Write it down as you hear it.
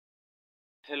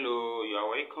Hello, you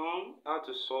are welcome. How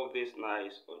to solve this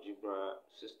nice algebra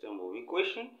system of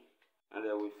equation, and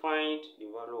then we find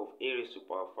the value of a raised to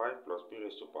power 5 plus b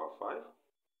raised to power 5.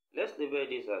 Let's label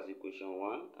this as equation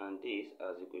 1 and this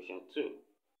as equation 2.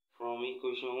 From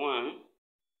equation 1,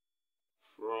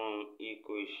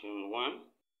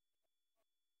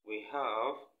 we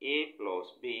have a plus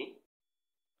b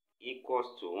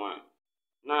equals to 1.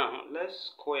 Now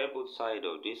let's square both sides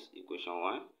of this equation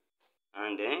 1.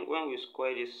 And then when we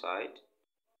square this side,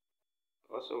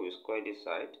 also we square this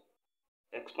side.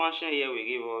 Expansion here will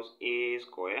give us a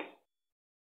squared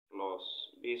plus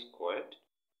b squared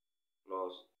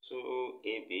plus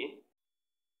 2ab.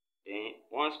 Then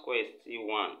 1 square is still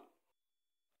 1.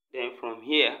 Then from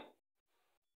here,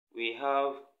 we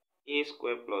have a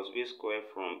squared plus b squared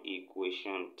from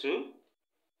equation 2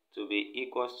 to be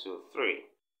equals to 3.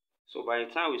 So by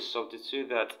the time we substitute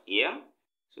that here,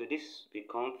 so this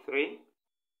becomes 3.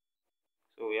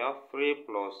 So we have 3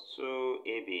 plus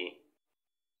 2ab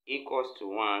equals to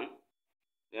 1.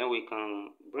 Then we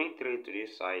can bring 3 to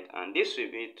this side, and this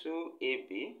will be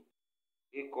 2ab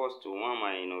equals to 1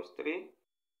 minus 3.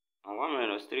 And 1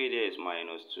 minus 3 there is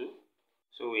minus 2.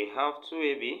 So we have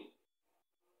 2ab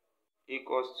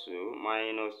equals to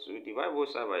minus 2. Divide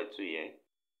both sides by 2 here.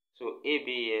 So ab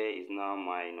here is now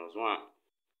minus 1.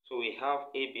 So we have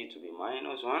ab to be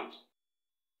minus 1.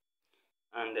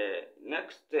 And the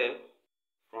next step,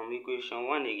 from equation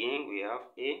 1 again, we have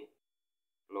a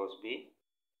plus b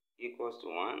equals to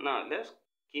 1. Now let's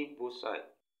keep both sides.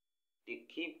 The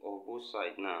keep of both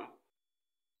sides now,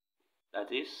 that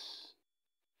is,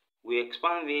 we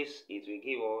expand this, it will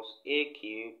give us a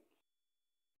cube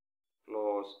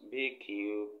plus b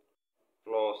cube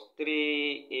plus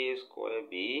 3a squared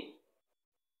b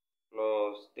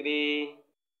plus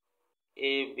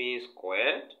 3ab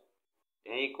squared,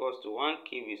 then equals to 1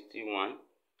 cube is still 1.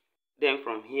 Then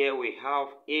from here we have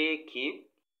a cube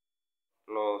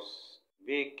plus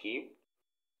b cube,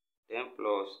 then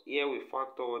plus here we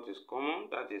factor what is common,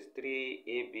 that is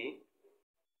 3ab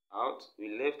out. We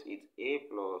left it a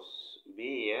plus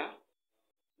b here,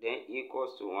 then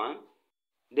equals to 1.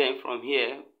 Then from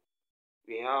here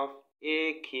we have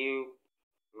a cube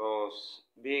plus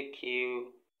b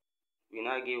cube will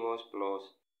now give us plus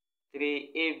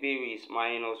 3ab is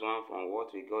minus 1 from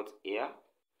what we got here.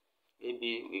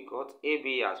 We got ab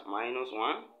as minus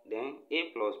 1. Then a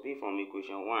plus b from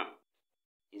equation 1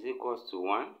 is equals to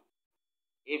 1.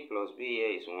 A plus b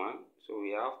here is 1. So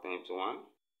we have times 1.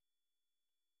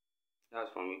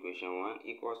 That's from equation 1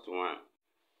 equals to 1.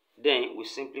 Then we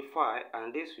simplify,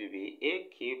 and this will be a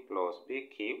cube plus b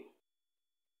cube.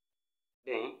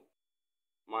 Then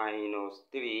minus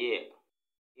 3 here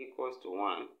equals to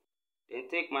 1. Then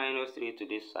take minus 3 to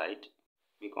this side,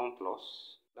 become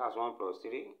plus. That's 1 plus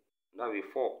 3. That will be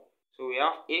 4. So we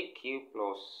have a cube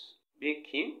plus b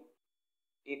cube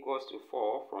equals to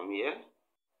 4 from here.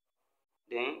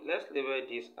 Then let's label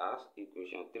this as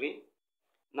equation 3.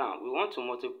 Now we want to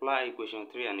multiply equation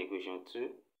 3 and equation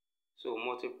 2. So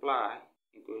multiply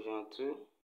equation 2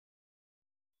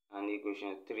 and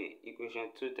equation 3.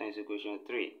 Equation 2 times equation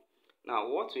 3. Now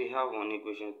what we have on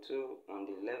equation 2 on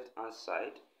the left hand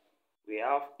side, we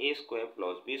have a squared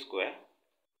plus b squared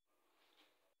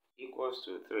equals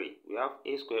to 3. We have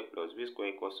a squared plus b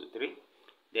squared equals to 3.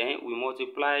 Then we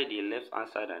multiply the left hand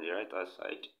side and the right hand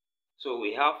side. So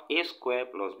we have a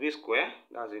squared plus b squared,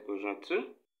 that's equation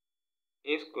 2.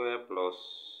 A squared plus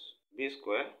b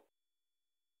squared.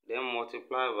 Then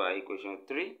multiply by equation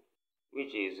 3,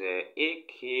 which is a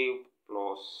cube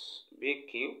plus b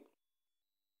cube.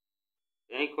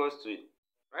 Then equals to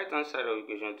right hand side of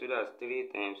equation 2, that's 3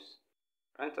 times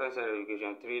right hand side of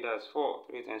equation 3, that's 4.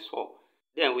 3 times 4.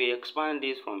 Then we expand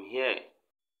this from here.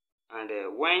 And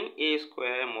when a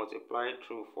square multiplied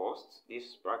through first,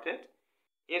 this bracket,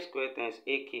 a square times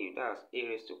a cube, that's a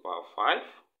raised to power 5.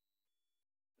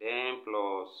 Then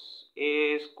plus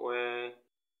a square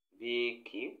b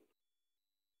cube.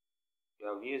 We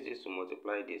have used this to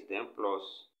multiply this. Then plus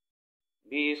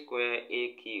b square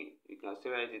a cube. You can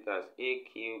still write it as a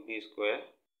cube b square.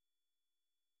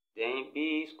 Then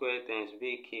b square times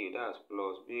b cube, that's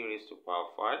plus b raised to power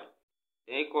 5.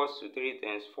 Then equals to 3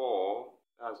 times 4,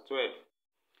 that's 12.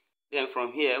 Then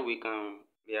from here we can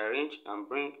rearrange and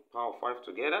bring power 5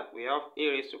 together. We have a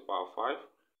raised to power 5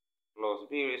 plus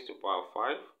b raised to power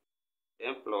 5.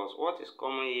 Then plus what is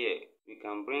common here, we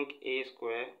can bring a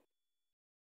square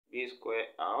b square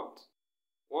out.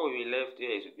 What will be left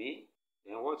here is b.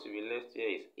 Then what will be left here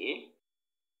is a.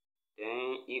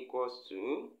 Then equals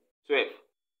to 12.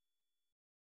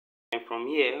 And from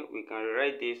here, we can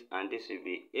rewrite this, and this will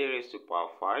be a raised to power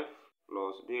 5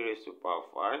 plus b raised to power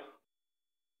 5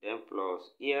 then plus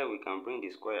here we can bring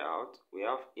the square out. We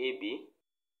have AB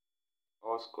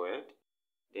all squared.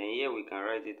 Then here we can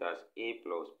write it as A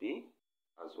plus B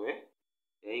as well.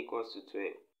 Then equals to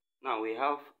 12. Now we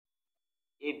have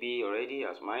AB already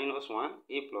as minus 1,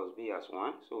 A plus B as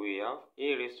 1. So we have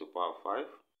A raised to power 5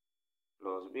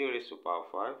 plus B raised to power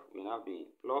 5 will now be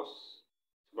plus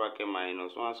bracket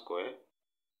minus 1 square,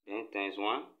 then times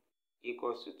 1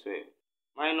 equals to 12.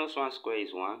 Minus 1 square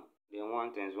is 1, then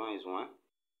 1 times 1 is 1.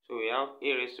 So we have A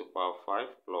raised to power 5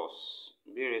 plus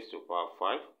B raised to power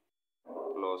 5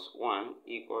 plus 1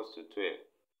 equals to 12.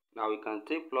 Now we can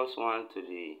take plus 1 to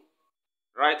the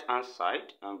right hand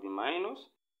side and be minus.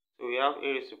 So we have A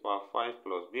raised to power 5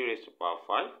 plus B raised to power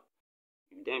 5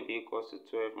 will then be equals to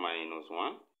 12 minus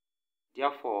 1.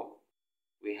 Therefore,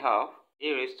 we have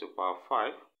A raised to power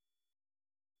 5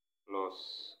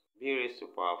 plus B raised to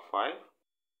power 5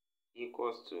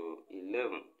 equals to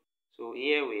 11. So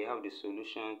here we have the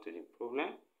solution to the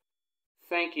problem.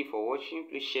 Thank you for watching.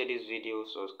 Please share this video,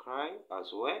 subscribe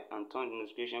as well, and turn the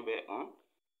notification bell on.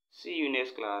 See you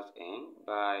next class, and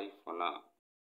bye for now.